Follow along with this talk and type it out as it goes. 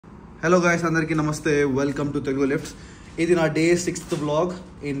Hello guys, అందరికీ నమస్తే. Welcome to Telugulifts. ఇది నా day 6th vlog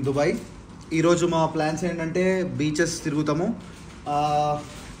in Dubai. ఈరోజు మా ప్లాన్స్ ఏంటంటే beaches తిరుగుతాము.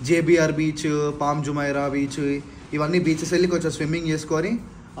 JBR beach, palm Jumeirah beach, ఇవన్నీ బీచెస్ వెళ్ళి కొంచెం స్విమ్మింగ్ చేసుకొని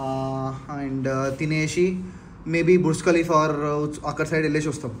అండ్ తినేసి మేబీ బుర్జ్ ఖలీఫా ఆర్ అక్కడ సైడ్ వెళ్ళేసి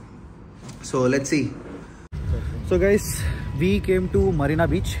వస్తాం. So let's see. So guys, we came to Marina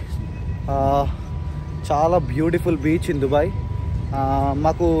beach. చాలా బ్యూటిఫుల్ బీచ్ ఇన్ దుబాయ్.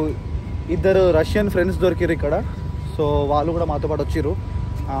 మాకు ఇద్దరు రష్యన్ ఫ్రెండ్స్ దొరికారు ఇక్కడ. సో వాళ్ళు కూడా మాతో పాటు వచ్చిర్రు,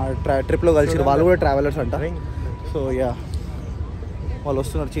 ట్రిప్లో కలిసిరు. వాళ్ళు కూడా ట్రావెలర్స్ అంట. సో యా, వాళ్ళు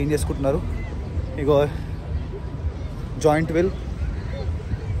వస్తున్నారు, చేంజ్ చేసుకుంటున్నారు. ఇగో joint will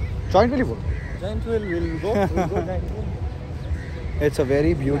it's a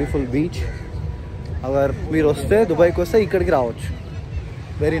very beautiful beach. Agar మీరు వస్తే దుబాయ్కి వస్తే ఇక్కడికి రావచ్చు.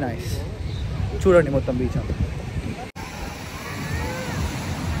 Very nice. చూడండి మొత్తం బీచ్ అంతా.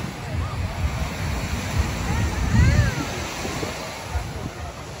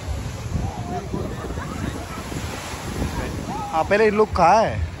 पहले इन लोग कहाँ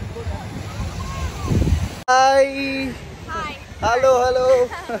है? हाय హలో హలో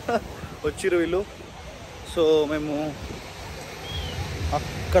వచ్చిర్రు వీళ్ళు. సో మేము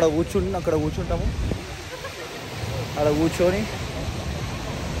అక్కడ కూర్చుంటాము. అక్కడ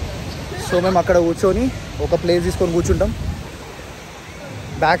కూర్చొని ఒక ప్లేస్ తీసుకొని కూర్చుంటాం.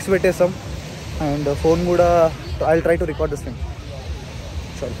 బ్యాగ్స్ పెట్టేస్తాం అండ్ ఫోన్ కూడా. I try to record this thing.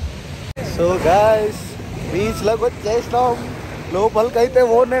 So guys, బీచ్లోకి వచ్చేసినాం. లోపలికైతే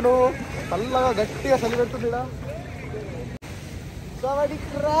నేను చల్లగా గట్టిగా చలి పెడుతుంది.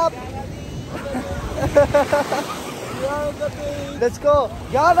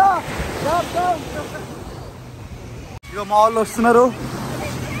 ఇక మా వాళ్ళు వస్తున్నారు.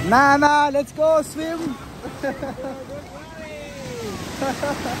 నానా let's go swim.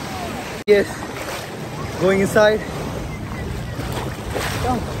 yes, going inside.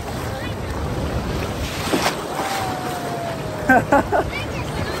 Come.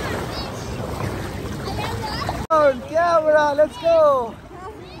 On camera, let's go.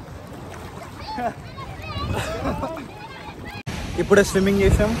 ఇప్పుడే స్విమ్మింగ్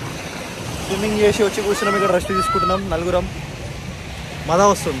చేసాం. స్విమ్మింగ్ చేసి వచ్చి కూర్చున్నాం. ఇక్కడ రెస్ట్ తీసుకుంటున్నాం నలుగురం. మజా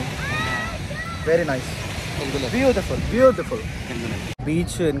వస్తుంది. Very nice, beautiful.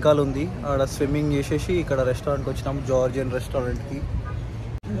 బీచ్ వెనకాల ఉంది. ఆడ స్విమ్మింగ్ చేసేసి ఇక్కడ రెస్టారెంట్కి వచ్చినాం, జార్జియన్ రెస్టారెంట్కి.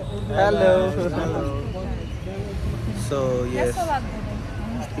 హలో. సో ఎస్,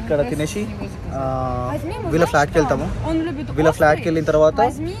 ఇక్కడ తినేసి వీళ్ళ ఫ్లాట్కి వెళ్తాము. వీళ్ళ ఫ్లాట్కి వెళ్ళిన తర్వాత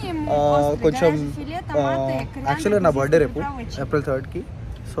కొంచెం యాక్చువల్గా నా బర్త్డే రేపు April 3rd.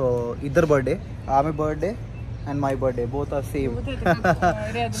 సో ఇద్దరు బర్త్డే, ఆమె birthday and my birthday, both are same.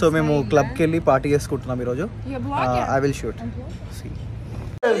 So మేము క్లబ్కి వెళ్ళి పార్టీ చేసుకుంటున్నాం ఈరోజు. I will shoot.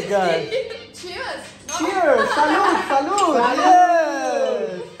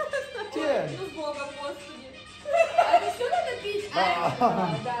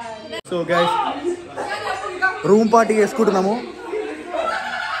 So guys, room party చేసుకుంటున్నాము.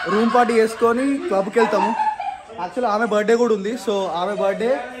 రూమ్ పార్టీ చేసుకొని క్లబ్కి వెళ్తాము. యాక్చువల్లీ ఆమె బర్త్డే కూడా ఉంది. సో ఆమె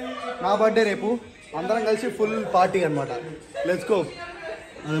బర్త్డే, నా బర్త్డే రేపు. అందరం కలిసి ఫుల్ పార్టీ అనమాట. Let's go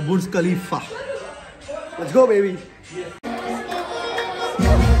Burj Khalifa. Let's go baby.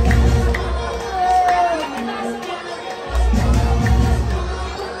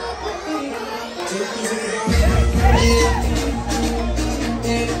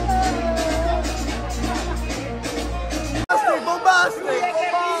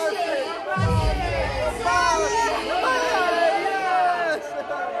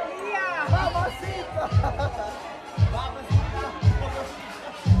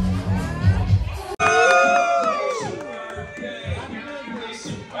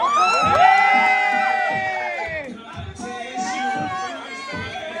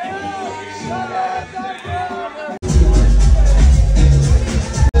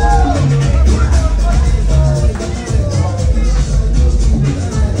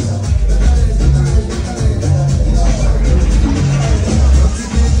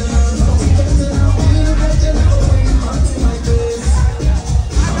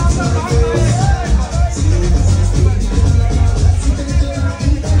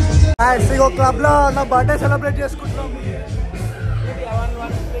 Club లో నా బర్త్డే సెలబ్రేట్ చేసుకుంటున్నాం.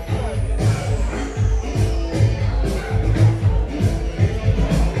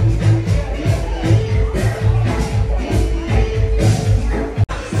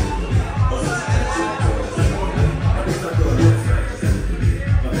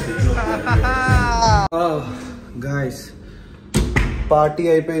 గాయస్, పార్టీ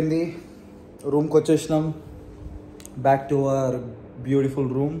అయిపోయింది. రూమ్కి వచ్చేసినాం. Back to our beautiful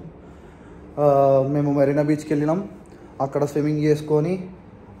room. మేము మెరీనా బీచ్కి వెళ్ళినాం. అక్కడ స్విమ్మింగ్ చేసుకొని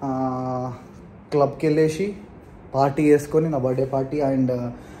క్లబ్కి వెళ్ళేసి పార్టీ చేసుకొని, నా బర్త్డే పార్టీ. అండ్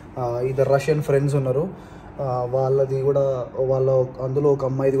ఇద్దరు రష్యన్ ఫ్రెండ్స్ ఉన్నారు, వాళ్ళది కూడా అందులో ఒక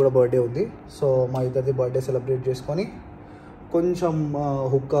అమ్మాయిది కూడా బర్త్డే ఉంది. సో మా ఇద్దరిది బర్త్డే సెలబ్రేట్ చేసుకొని కొంచెం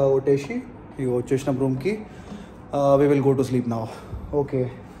హుక్కా కొట్టేసి వచ్చేసినాం రూమ్కి. we will go to sleep now.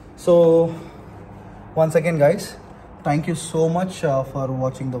 Okay, so once again guys, thank you so much for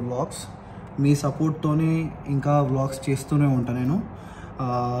watching the vlogs. మీ సపోర్ట్తోనే ఇంకా వ్లాగ్స్ చేస్తూనే ఉంటాను నేను.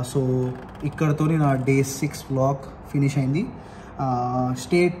 సో ఇక్కడతోనే నా డే 6 వ్లాగ్ ఫినిష్ అయింది.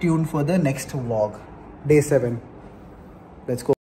 Stay tune for the next vlog, day 7. Let's go.